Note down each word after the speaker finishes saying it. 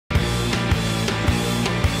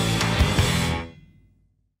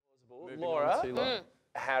Laura,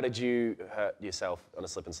 how did you hurt yourself on a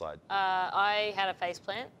slip and slide? I had a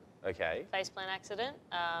faceplant. Okay. Faceplant accident.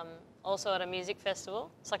 Also at a music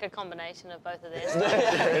festival. It's like a combination of both of them.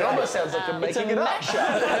 It almost sounds like you're making it up.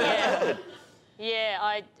 Yeah,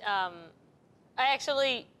 I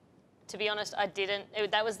actually, to be honest, I didn't.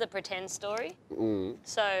 That was the pretend story.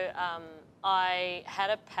 So I had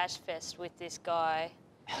a pash fest with this guy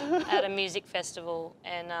at a music festival,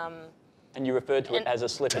 and you referred to it as a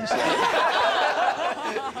slip and slide.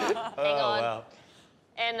 Hang on. Wow.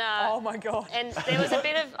 And, oh my God. And there was a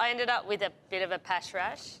bit of, I ended up with a bit of a pash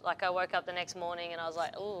rash. Like I woke up the next morning and I was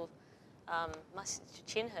like, ooh, my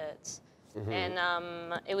chin hurts. And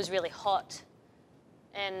it was really hot.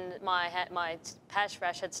 And my pash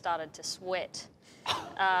rash had started to sweat.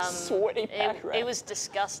 Sweaty pash rash. It was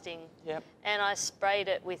disgusting. Yep. And I sprayed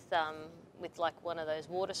it with like one of those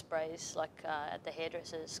water sprays, like at the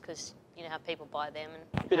hairdressers, because you know how people buy them.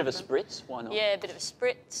 And bit of a spritz, why not? Yeah, a bit of a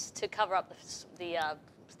spritz to cover up the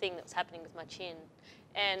thing that was happening with my chin.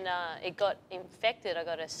 And it got infected. I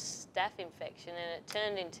got a staph infection, and it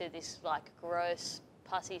turned into this like gross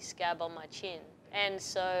pussy scab on my chin. And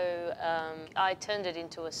so I turned it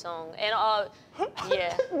into a song. And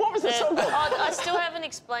yeah. What was the song called? I still haven't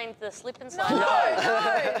explained the slip and slide.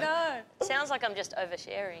 No. Sounds like I'm just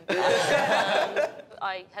oversharing.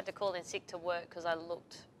 I had to call in sick to work because I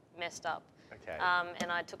looked messed up. Okay.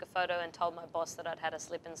 And I took a photo and told my boss that I'd had a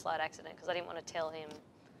slip and slide accident because I didn't want to tell him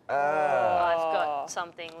I've got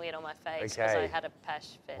something weird on my face because I had a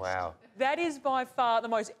pash fest. Wow. That is by far the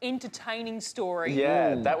most entertaining story.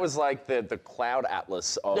 Yeah, that was like the cloud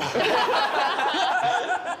atlas of...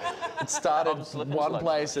 It started one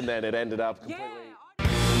place and then it ended up completely...